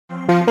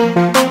Yeah,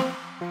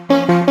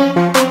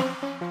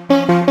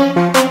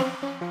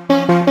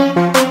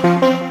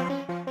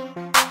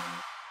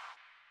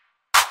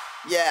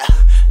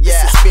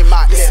 yeah, spin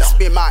my little,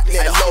 spin my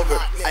little. I love her,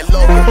 I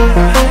love her.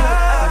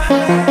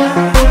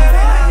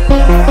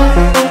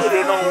 Put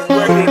it on this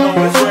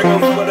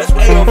record for the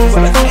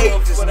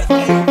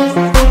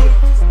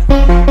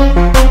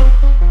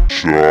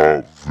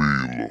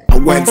I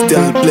went to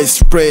the place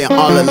to pray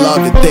all the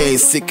lovely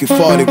days. Sick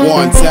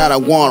 41 that I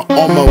want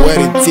on my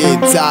wedding day.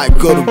 I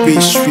go to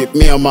beach, strip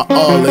me on my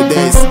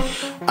holidays.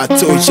 I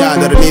told y'all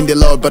that I need the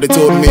Lord, but they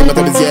told me my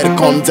time is yet to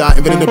come down.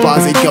 Even in the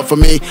past, they come for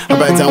me. I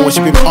write down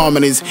worshiping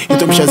harmonies. You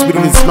told me she's with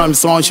this man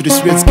song, she the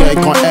sweet guy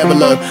can't ever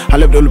love. I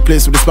left the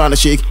place with the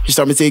Spanish chick. She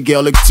started me say,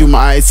 girl, look to my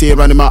eyes, see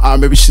around in my eye.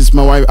 Maybe she's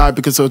my wife, I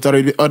because so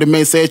tired of the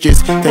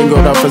messages. Thank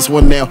God I first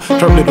one now.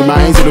 Trouble to my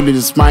eyes, you look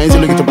at my eyes,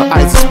 you look into my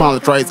eyes, and smile,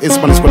 tries. It's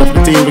Spanish, but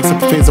the team looks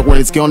up the face of when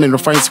it's gone in the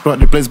fight,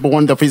 squad, the place, but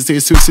one that face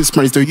is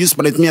Spanish. To use,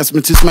 but it's me as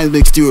my two smiles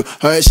next to you.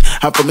 Hush,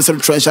 I promise I'm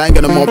trash, I ain't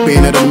gonna more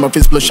pain. I don't know my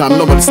face blush, I'm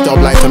nobody stop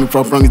light on the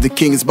front wrong is the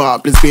king's bar.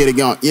 Please be it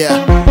again,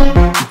 yeah.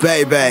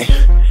 Baby,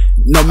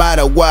 no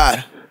matter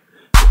what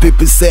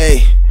people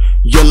say,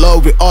 your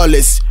love will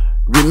always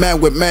remain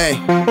with me.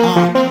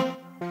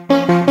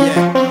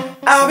 Yeah.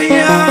 I'll be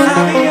young,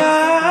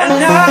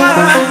 and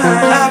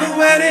I'll be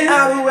waiting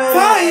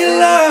for your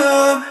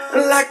love.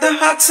 Like the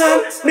hot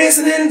sun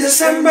missing in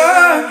December,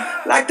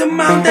 like the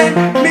mountain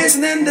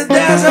missing in the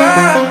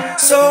desert.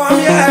 So I'm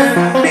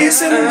here,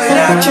 missing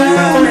without you,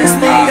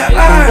 missing your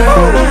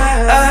earth.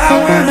 I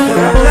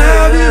wanna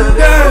love you,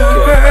 girl.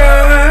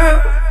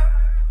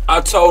 I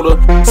told her,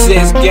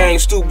 sex game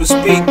stupid,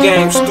 speed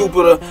game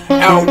stupider.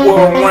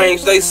 Outworld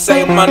range, they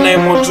say my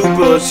name on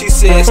Jupiter. She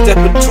said, step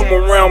into my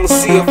realm and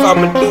see if I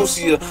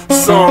Medusa ya.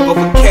 Song of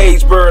a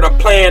cage bird, I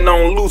plan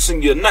on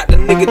losing you. Not the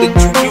nigga that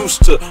you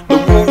used to. The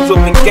rules of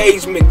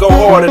engagement, go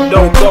hard or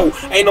don't go.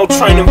 Ain't no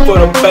training for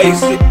the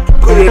basic.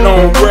 Put it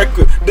on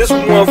record, this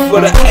one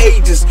for the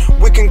ages.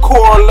 We can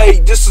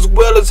correlate just as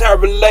well as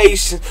have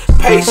relations.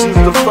 Patience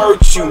the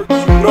virtue,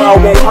 no I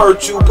won't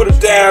hurt you. Put it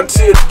down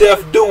till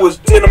death do us,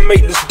 then I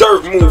make this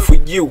dirt move for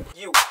you.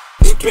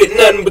 Spit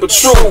nothing but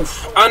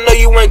truth. I know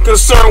you ain't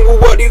concerned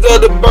with what these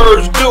other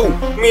birds do.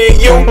 Me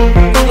and you,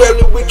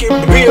 together we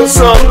can build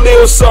something,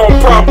 live something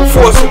proper,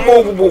 force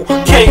immovable.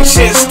 Can't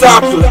shit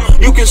stop us.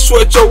 You can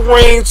sweat your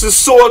rings and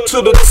soar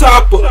to the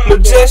top of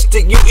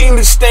majestic. You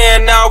easily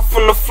stand out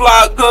from the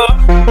fly girl.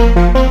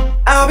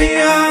 I'll be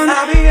on,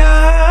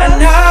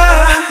 and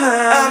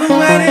I'll be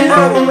waiting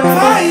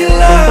for your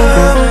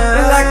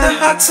love. Like the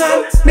hot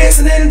sun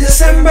missing in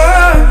December,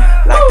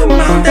 like the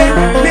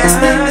mountain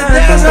missing in the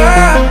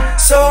desert.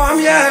 So I'm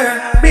here,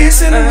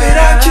 missing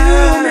without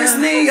you,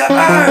 missing your earth.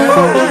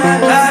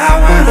 I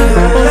wanna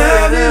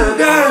love you,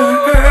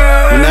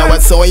 girl. When I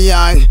was so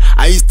young,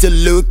 I used to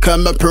look at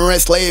my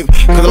parents' slave,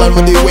 cause I love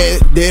the way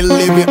they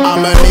live in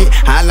harmony.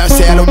 And I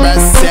said to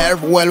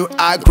myself, when will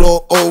I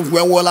grow old?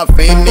 When will I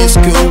finish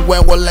school?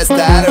 When will I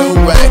start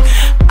over?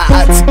 I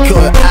had to go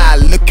out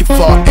looking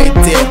for a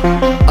date.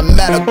 I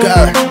met a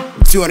girl,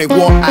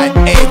 21 at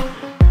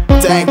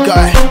 8. Thank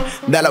God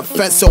that I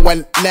felt so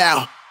well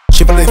now.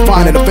 She finally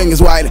finding her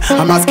fingers wide.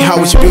 I'm asking how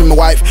would she be my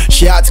wife.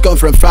 She had to come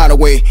from far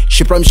away.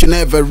 She promised she'd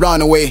never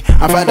run away.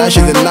 I find out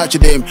she's in Notre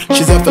Dame.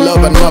 She's in for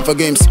love and not for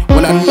games.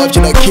 When I love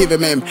you, don't give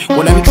him in.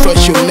 When I need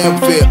trust, she'll never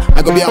fail.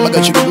 I go beyond my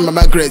God, she give me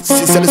my grace.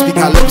 Sincerely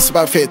speaking, I love you so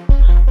by faith.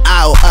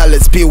 I'll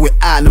always be with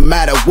her no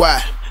matter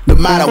what. No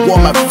matter what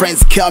my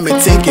friends kill me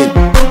thinking.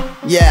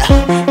 Yeah,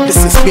 this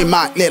is me,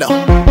 my little.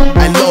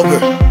 I love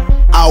her.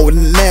 I will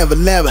never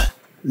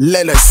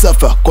let her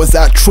suffer, cause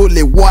I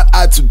truly want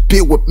her to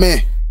be with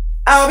me.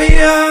 I'll be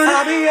on,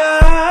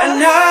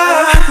 and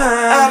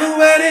I'll be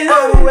waiting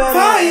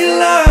for your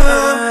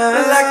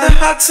love. Like the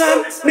hot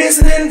sun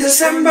missing in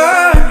December,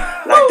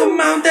 like the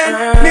mountain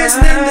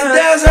missing in the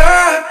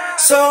desert.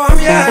 So I'm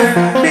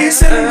here,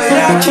 missing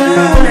without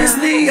you,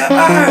 missing your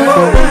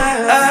earth.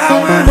 I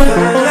wanna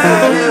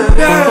love you.